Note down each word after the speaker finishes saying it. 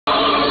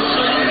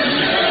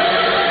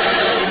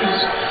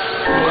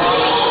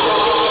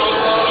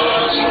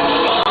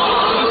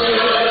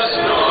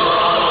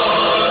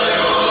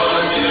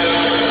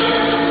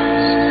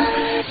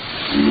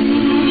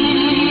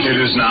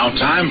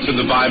time for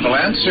the Bible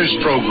Answers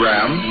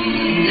program,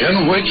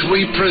 in which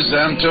we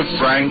present a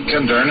frank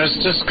and earnest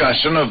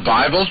discussion of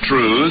Bible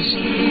truths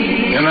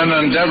in an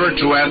endeavor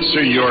to answer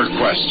your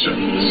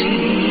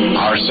questions.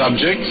 Our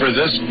subject for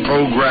this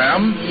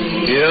program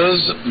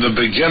is the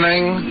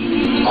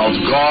beginning of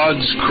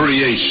God's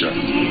creation.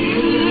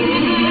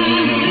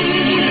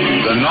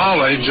 The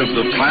knowledge of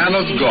the plan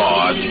of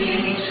God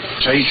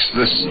takes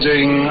the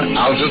sting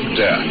out of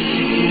death.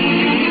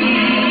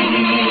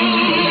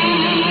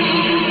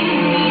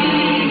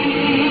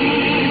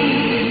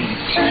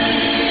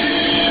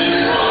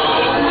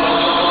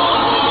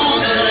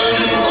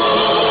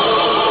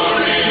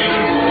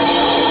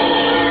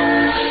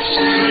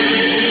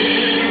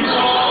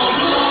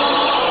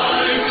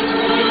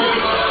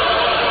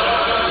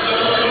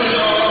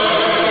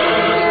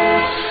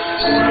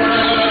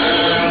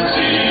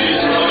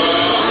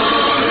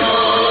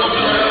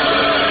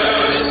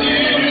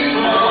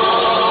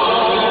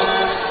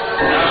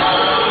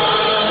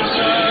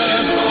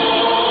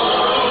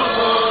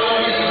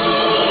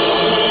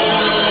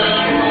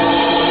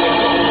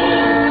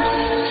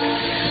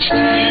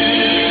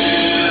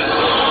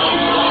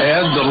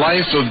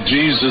 Of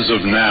Jesus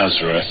of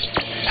Nazareth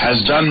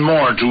has done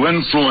more to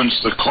influence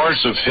the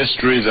course of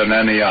history than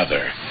any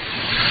other.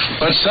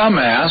 But some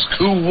ask,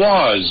 who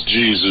was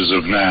Jesus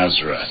of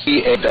Nazareth?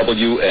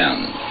 EAWN.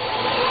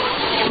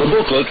 The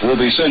booklet will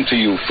be sent to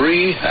you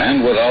free and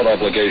without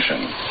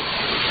obligation.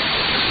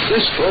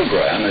 This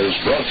program is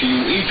brought to you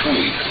each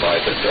week by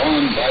the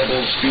Dawn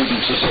Bible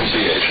Students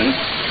Association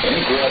in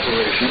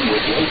cooperation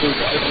with local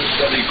Bible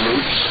study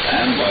groups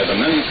and by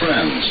the many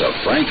friends of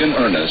Frank and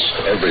Ernest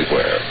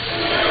everywhere.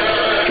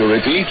 To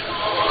repeat,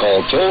 call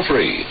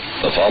toll-free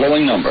the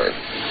following number,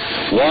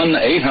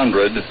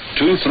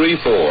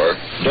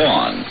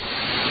 1-800-234-DAWN.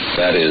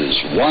 That is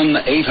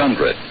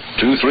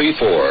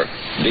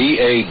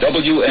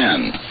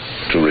 1-800-234-DAWN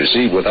to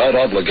receive without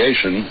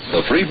obligation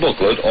the free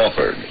booklet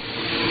offered.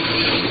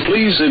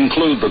 Please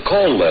include the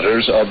call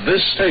letters of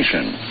this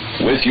station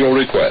with your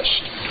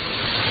request.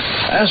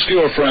 Ask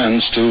your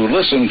friends to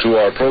listen to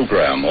our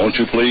program, won't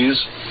you please?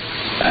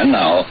 And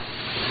now,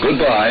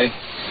 goodbye,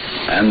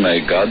 and may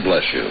God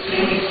bless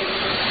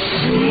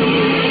you.